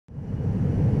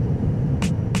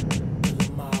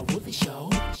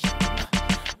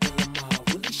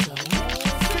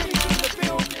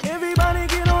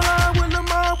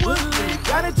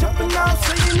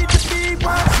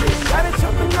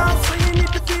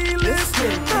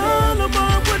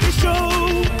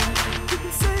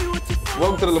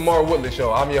LaMarr Woodley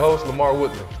Show. I'm your host, LaMarr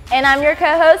Woodley. And I'm your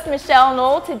co-host,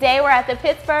 Michele. Today we're at the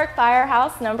Pittsburgh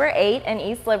Firehouse No. 8 in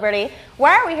East Liberty.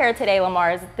 Why are we here today,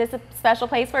 LaMarr? Is this a special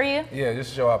place for you? Yeah,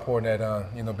 just to show how important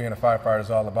that being a firefighter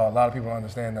is all about. A lot of people don't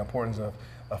understand the importance of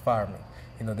a fireman.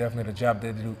 Definitely the job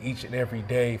they do each and every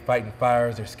day, fighting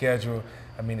fires, their schedule.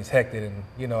 I mean, it's hectic,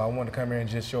 and I wanted to come here and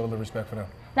just show a little respect for them.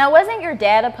 Now, wasn't your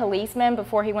dad a policeman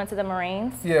before he went to the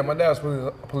Marines? Yeah, my dad was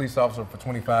a police officer for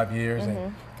 25 years,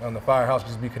 and the firehouse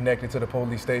used to be connected to the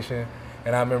police station.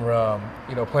 And I remember,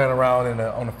 playing around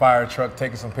on the fire truck,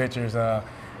 taking some pictures.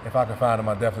 If I could find them,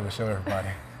 I definitely would show everybody.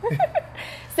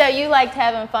 So you liked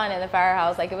having fun in the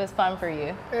firehouse, like it was fun for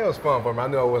you? Yeah, it was fun for me. I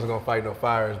knew I wasn't gonna fight no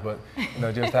fires, but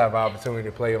just have an opportunity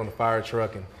to play on the fire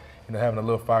truck and having the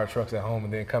little fire trucks at home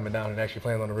and then coming down and actually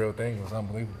playing on the real thing was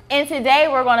unbelievable. And today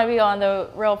we're going to be on the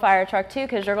real fire truck too,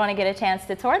 because you're going to get a chance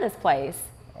to tour this place.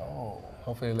 Oh,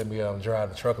 hopefully let me drive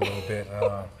the truck a little bit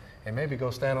and maybe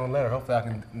go stand on the ladder. Hopefully I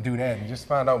can do that and just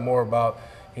find out more about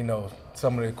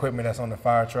some of the equipment that's on the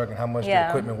fire truck and how much the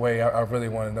equipment weigh. I really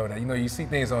want to know that. You see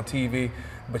things on TV,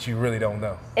 but you really don't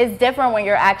know. It's different when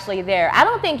you're actually there. I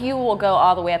don't think you will go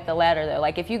all the way up the ladder though.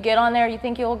 Like if you get on there, you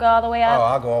think you'll go all the way up? Oh,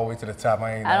 I'll go all the way to the top.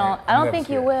 I don't think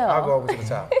you will. I'll go all the way to the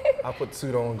top. I'll put the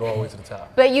suit on and go all the way to the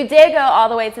top. But you did go all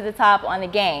the way to the top on the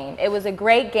game. It was a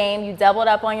great game. You doubled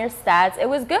up on your stats. It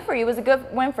was good for you. It was a good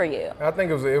win for you. I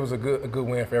think it was a good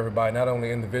win for everybody, not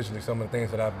only individually, some of the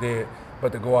things that I did,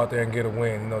 but to go out there and get a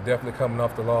win. Definitely coming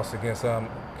off the loss against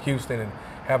Houston and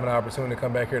having an opportunity to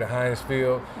come back here to Heinz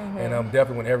Field. And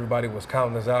definitely when everybody was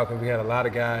counting us out, because we had a lot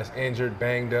of guys injured,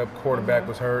 banged up, quarterback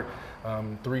was hurt,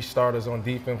 3 starters on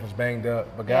defense was banged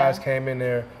up, but guys came in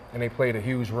there and they played a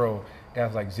huge role.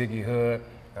 Guys like Ziggy Hood,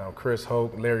 Chris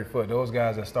Hoke, Larry Foote, those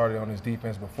guys that started on this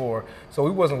defense before. So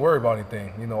we wasn't worried about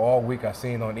anything. All week I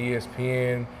seen on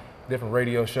ESPN, different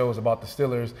radio shows about the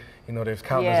Steelers, they're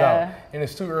counting us out. And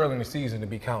it's too early in the season to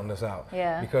be counting us out.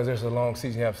 Because there's a long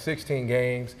season. You have 16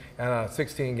 games, and out of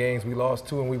 16 games, we lost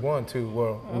 2 and we won 2.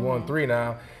 Well, we won 3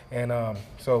 now. And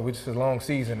so it's just a long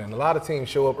season. And a lot of teams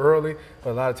show up early,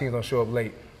 but a lot of teams don't show up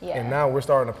late. And now we're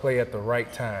starting to play at the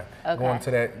right time,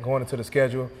 going into the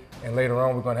schedule. And later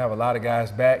on, we're going to have a lot of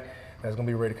guys back that's going to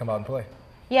be ready to come out and play.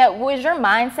 Yeah, was your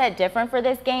mindset different for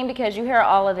this game? Because you hear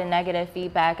all of the negative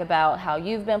feedback about how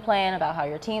you've been playing, about how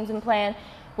your team's been playing.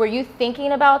 Were you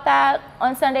thinking about that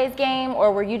on Sunday's game,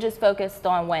 or were you just focused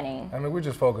on winning? I mean, we're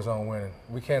just focused on winning.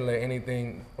 We can't let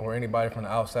anything or anybody from the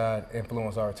outside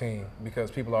influence our team, because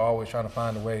people are always trying to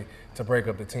find a way to break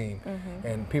up the team.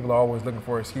 And people are always looking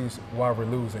for an excuse why we're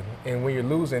losing. And when you're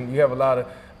losing, you have a lot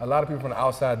of people from the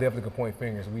outside definitely can point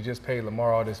fingers. We just paid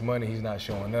LaMarr all this money, he's not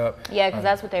showing up. Yeah, because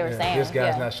that's what they were saying. This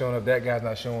guy's not showing up, that guy's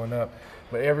not showing up.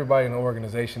 But everybody in the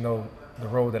organization knows the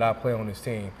role that I play on this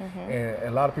team. And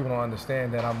a lot of people don't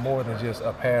understand that I'm more than just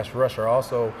a pass rusher. I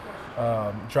also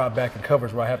drop back in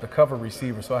coverage where I have to cover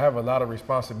receivers. So I have a lot of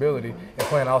responsibility in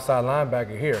playing outside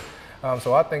linebacker here.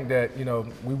 So I think that,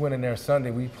 we went in there Sunday,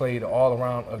 we played all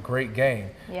around a great game.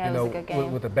 Yeah, it was a good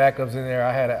game. With the backups in there,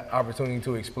 I had an opportunity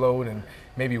to explode and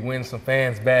maybe win some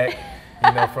fans back,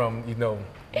 from,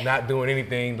 not doing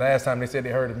anything. Last time they said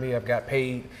they heard of me, I got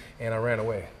paid and I ran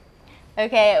away.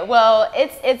 Okay, well,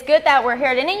 it's good that we're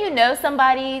here. Didn't you know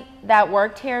somebody that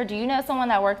worked here? Do you know someone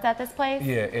that works at this place?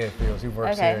 Yeah, Ed Fields. He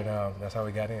works here, and that's how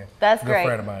we got in. That's great. Good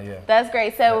friend of mine, yeah. That's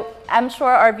great. So I'm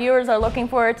sure our viewers are looking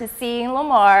forward to seeing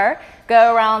LaMarr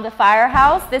go around the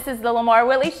firehouse. This is the LaMarr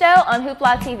Woodley Show on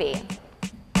Hoopla TV.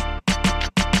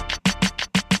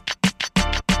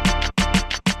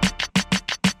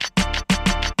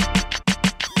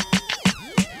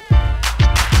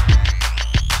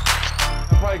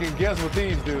 I can guess what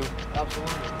these do.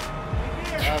 Absolutely.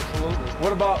 Absolutely.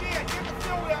 What about? Yeah, you can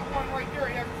fill that one right there.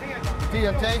 You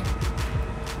have TNT.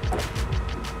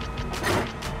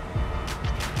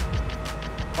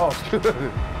 Oh,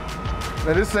 good.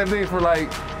 Now this same thing for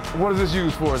like, what is this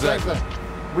used for? Same thing.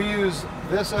 We use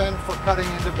this end for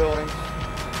cutting into buildings,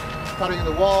 cutting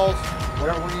into walls,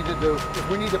 whatever we need to do. If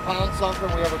we need to pound something,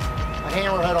 we have a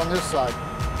hammerhead on this side.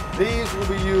 These will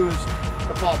be used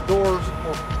to pop doors,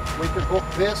 or we could hook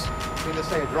this into,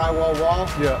 say, a drywall wall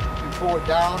and pull it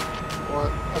down, or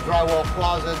a drywall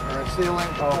closet or a ceiling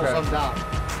to pull some down.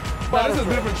 But this is a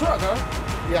different truck, huh?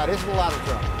 Yeah, this is a ladder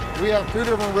truck. We have 2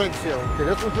 different rigs here. Okay,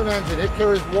 this one's an engine, it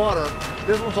carries water.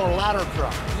 This one's our ladder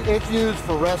truck. It's used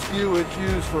for rescue, it's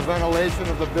used for ventilation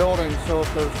of the building, so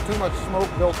if there's too much smoke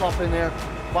built up in there,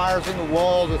 fires in the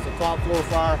walls, it's a top floor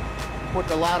fire, put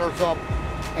the ladders up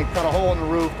and cut a hole in the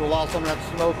roof to allow some of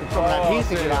that smoke and some of that heat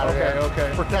to get out of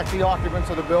there. Protect the occupants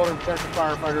of the building, protect the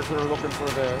firefighters that are looking for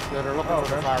the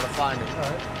fire to find it.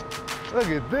 Look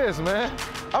at this, man.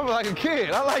 I'm like a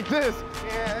kid. I like this.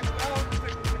 Yeah, it's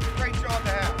a great job to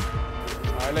have.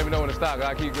 All right, let me know when to stop.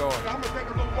 I keep going. I'm gonna take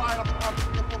a little ride up.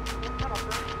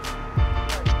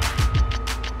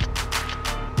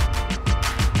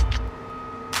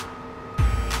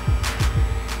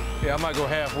 Yeah, I might go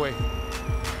halfway.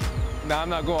 Nah, I'm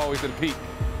not going all the way to the peak.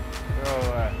 All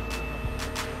right.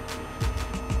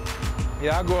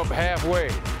 Yeah, I'll go up halfway.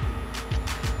 It's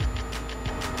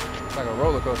like a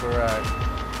roller coaster ride.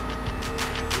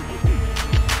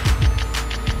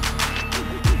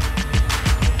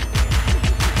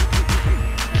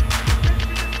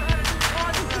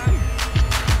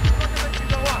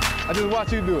 I just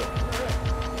watch you do it.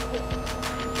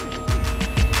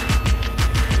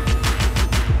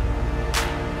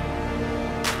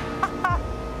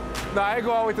 No, I ain't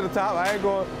going all the way to the top. I ain't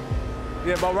going.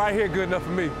 Yeah, but right here, good enough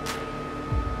for me.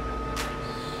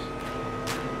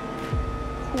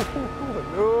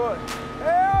 No,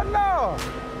 hell no.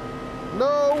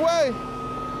 No way.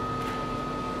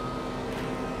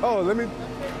 Oh, let me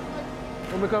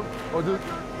come. Oh, just,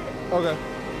 okay.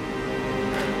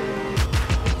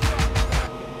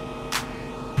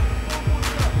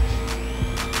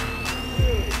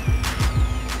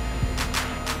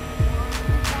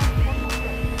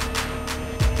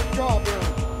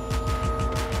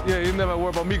 Yeah, you never worry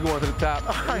about me going to the top.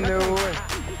 No way.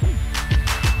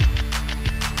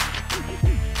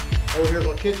 Over here's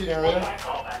our kitchen area.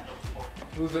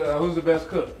 Who's the best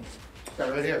cook?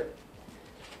 Got right here.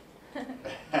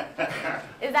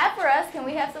 Is that for us? Can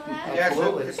we have some of that? Yes,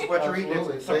 Absolutely. this is what you're eating.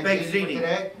 Absolutely. It's some baked ziti.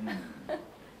 Today.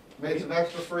 Made some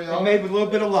extra for y'all. Made with a little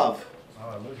bit of love.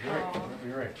 Oh, it looks great. It looks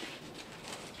great.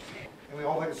 And we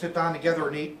all like to sit down together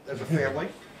and eat as a family.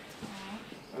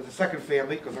 As a second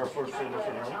family, because our first family was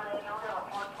from home.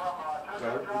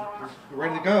 So, we're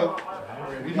ready to go.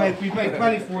 We made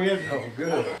plenty for you. Oh,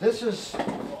 good. This is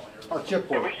our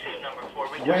chipboard.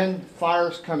 When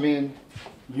fires come in,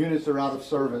 units are out of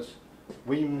service,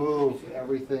 we move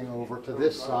everything over to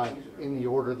this side in the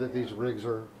order that these rigs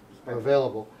are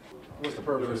available. What's the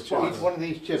purpose of the Each chips? one of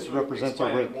these chips represents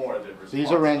a rig.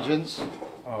 These are engines,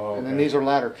 Oh, and then these are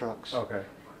ladder trucks, Okay.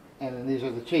 and then these are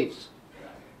the chiefs.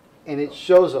 And it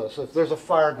shows us if there's a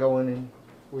fire going in,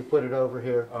 we put it over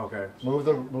here. Okay. Move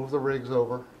the rigs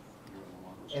over,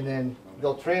 and then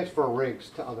they'll transfer rigs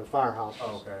to other firehouses.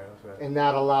 Okay. That's it. And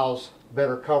that allows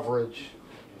better coverage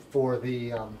for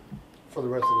the rest of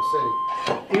the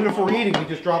city. Even if we're eating, we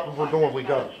just drop them for door and we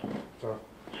go. So,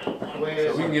 that's the way it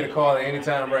So is. we can get a call at any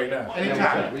time right now.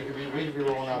 Anytime. We could be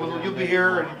rolling out. Well, here you'll be in a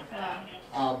here minute.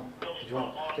 and Do you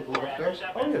want to take a look upstairs?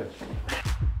 Oh yeah.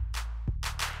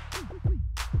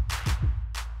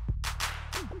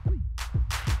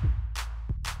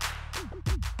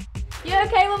 You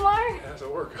okay, LaMarr? That's a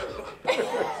workout.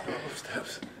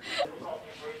 Steps.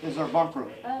 This is our bunk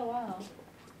room. Oh, wow.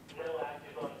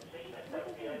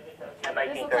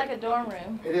 This looks like a dorm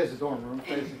room. It is a dorm room,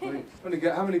 basically.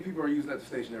 How many people are using at the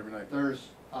station every night? There's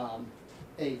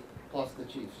 8 plus the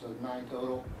chief, so 9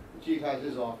 total. The chief has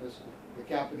his office, the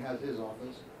captain has his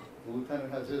office, the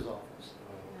lieutenant has his office.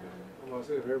 Well, I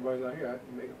said if everybody's not here,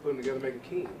 I put them together, make a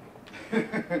king.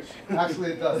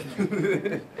 Actually, it does.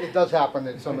 It does happen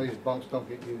that some of these bunks don't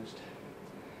get used.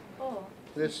 Oh.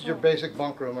 This is your basic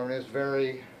bunk room. I mean, it's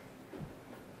very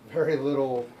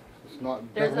little. It's not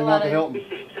There's definitely a not lot the of-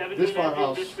 Hilton. This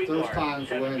firehouse, there's times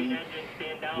when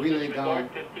we lay down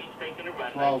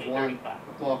 12, 1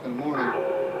 o'clock in the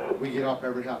morning. We get up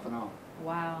every half an hour.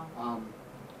 Wow.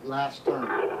 Last term,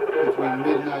 between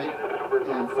midnight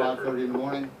and 5:30 in the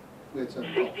morning, it's a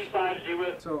call.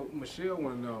 So Michele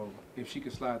want to know if she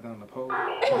could slide down the pole.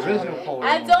 There is no pole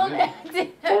I anymore.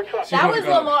 don't. That was gonna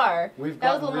go. LaMarr. We've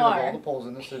That was gotten rid of all the LaMarr. poles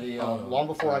in the city long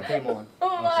before I came on.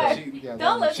 LaMarr. Yeah,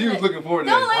 Don't listen. She was looking forward to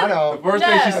Don't that. I know. The first No.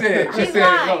 thing she said, She's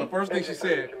lying. no, the first thing she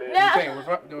said, No. she saying, we're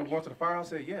going to the firehouse? I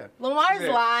said, yeah. LaMarr's She said,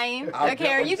 lying. I'll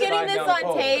Okay, are you definitely getting slide this down the on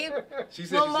pole. tape? She said she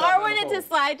slid LaMarr down the wanted to pole.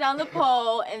 slide down the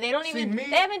pole, and they don't See, even. me?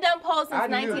 They haven't done poles since I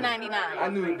knew. 1999. I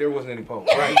knew there wasn't any pole.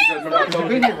 Right? Because remember I told You've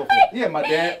been here before. Yeah, my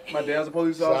dad's a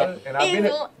police officer, and I've been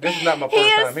here. This is not my He first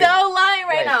is time so here. lying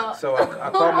right now. So I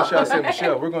called Michele. I said,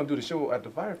 Michele, we're going to do the show at the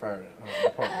firefighter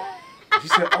department. She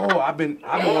said, oh, I've been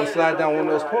wanting to slide down one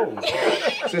of those poles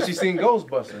since she seen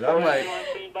Ghostbusters. I'm like,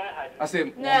 I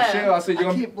said, No. Michele, I said, you're I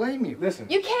going to can't blame you. listen.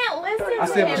 You can't listen I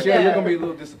to said, him. Michele, you're though. going to be a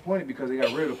little disappointed because they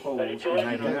got rid of poles in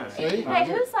 99. See? Hey,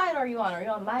 whose side are you on? Are you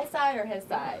on my side or his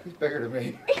side? He's bigger than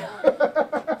me.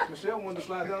 Michele wanted to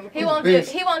slide down the pole. He won't do.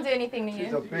 He won't do anything to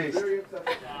He's a you. beast.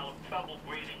 Trouble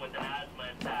breathing with an asthma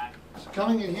attack.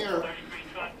 Coming in here, 33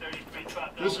 truck, 33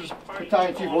 truck. this is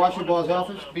Battalion Chief Washington's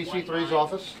office, BC3's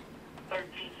office.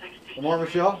 1316. LaMarr,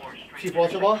 Michele. Chief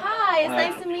Archibald. Hi, it's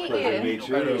nice to meet Pleasure to you. meet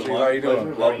you. How you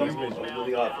doing? Welcome to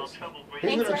the office. He's Thanks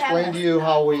going to for having explain to you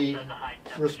how we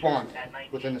respond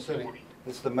within the city.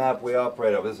 This is the map we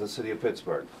operate of. This is the city of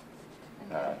Pittsburgh.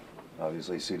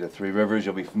 Obviously, see the three rivers.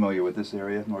 You'll be familiar with this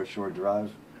area, North Shore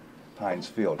Drive, Pines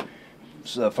Field.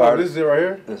 So This is it right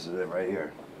here? This is it right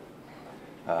here.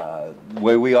 The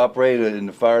way we operate in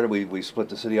the fire, we split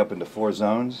the city up into 4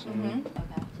 zones.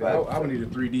 See, I would need a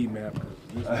 3D map because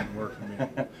this doesn't work for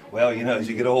me. Well, you know, as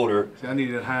you get older, See, I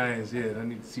needed Hines, yeah. I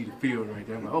need to see the field right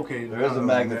there. I'm like, okay. there is a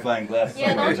magnifying glass.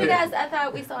 Yeah, don't you guys, I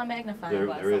thought we saw a magnifying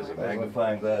glass. There is a somewhere.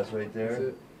 magnifying glass right That's there.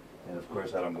 it. And of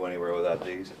course, I don't go anywhere without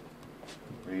these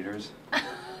readers.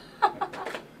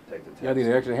 Take the Y'all need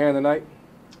an test. extra hand tonight?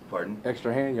 Pardon?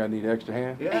 Extra hand? Y'all need an extra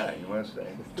hand? Yeah, you want to stay?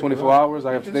 24 hours?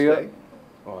 I have to You stay can up? stay.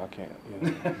 Oh, I can't.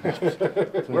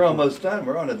 Yeah. We're almost done.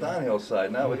 We're on the downhill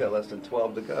side now. We got less than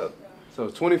 12 to go. So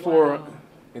 24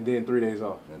 and then 3 days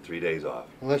off. And 3 days off.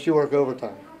 Unless you work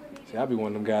overtime. See, I'll be one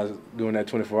of them guys doing that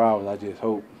 24 hours. I just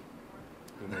hope,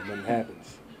 nothing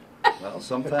happens. Well,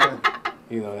 sometimes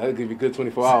That'll give you a good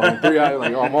 24 hours. And 3 hours,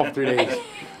 like, oh, I'm off 3 days.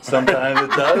 sometimes it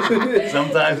does.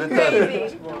 Sometimes it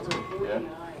doesn't. Yeah.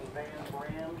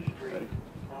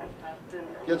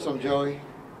 Get some, Joey.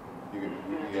 You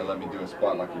gotta let me do a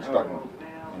spot like you're stuck on.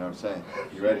 You know what I'm saying?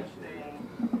 You ready?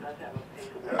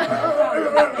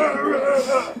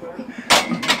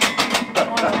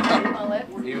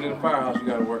 Even in the firehouse, you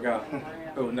got to work out.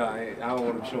 Oh no, I don't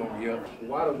want them showing me up.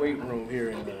 Why the weight room here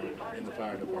in the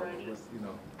fire department?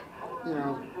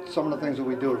 Some of the things that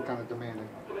we do are kind of demanding,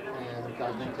 and the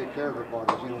guys don't take care of their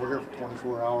bodies. We're here for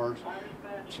 24 hours.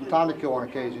 Some time to kill on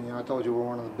occasion. I told you we're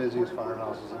one of the busiest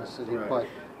firehouses in the city, but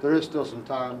there is still some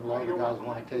time. A lot of the guys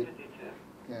want to take,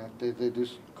 they do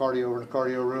some cardio over in the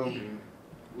cardio room,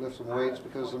 lift some weights,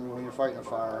 because when you're fighting a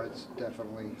fire, it's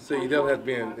definitely So you definitely have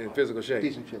to be in physical shape.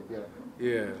 decent shape, yeah. Yeah,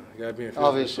 you got to be in physical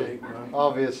Obviously, shape. Right?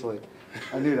 obviously.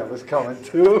 I knew that was coming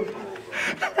too.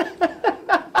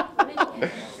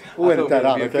 We'll edit that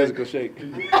out, Be in okay? physical shape.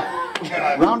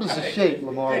 Round is a shape,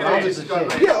 LaMarr. Round is a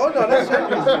shape. Yeah, oh no, that's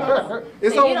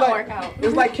it's So you don't work out.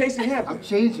 It's like Casey Hampton. I'm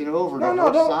changing over to No,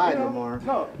 which don't, side, you know, LaMarr.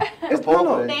 No, It's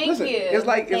no. Thank listen, you. It's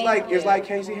like Thank you.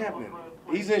 Casey Hampton.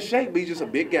 He's in shape, but he's just a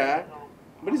big guy.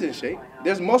 But he's in shape.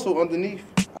 There's muscle underneath.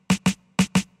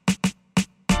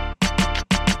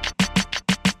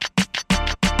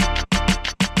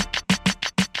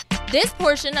 This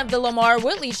portion of the LaMarr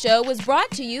Woodley Show was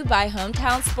brought to you by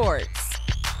Hometown Sports.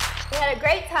 We had a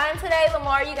great time today,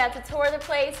 LaMarr. You got to tour the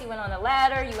place. You went on a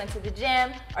ladder. You went to the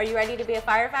gym. Are you ready to be a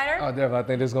firefighter? Oh, definitely. I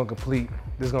think this is gonna complete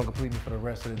me for the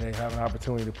rest of the day. Have an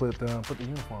opportunity to put the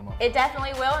uniform on. It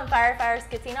definitely will, and Firefighters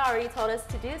Katina already told us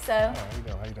to do so. How you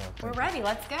doing? How you doing? We're ready.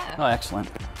 Let's go. Oh, excellent.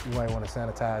 You might want to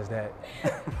sanitize that.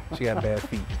 She got bad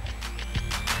feet.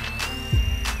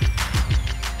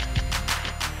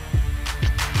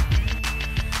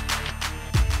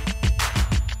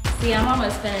 See, I'm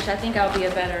almost finished. I think I'll be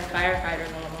a better firefighter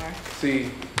than LaMarr.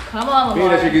 See, Come on, being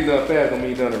that you LaMarr. get done fast don't mean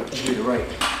you did it right.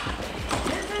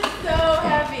 This is so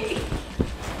heavy.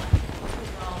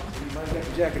 You might get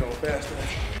your jacket on faster.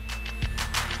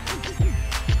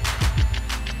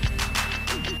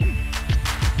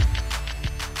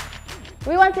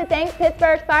 We want to thank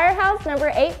Pittsburgh Firehouse No.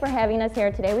 8 for having us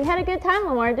here today. We had a good time,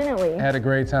 LaMarr, didn't we? I had a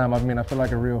great time. I mean, I feel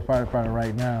like a real firefighter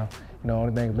right now.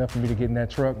 Only thing left for me to get in that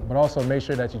truck, but also make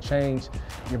sure that you change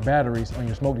your batteries on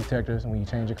your smoke detectors when you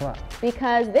change your clock.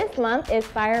 Because this month is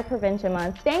Fire Prevention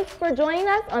Month. Thanks for joining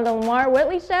us on the LaMarr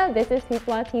Woodley Show. This is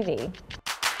Hoopla TV.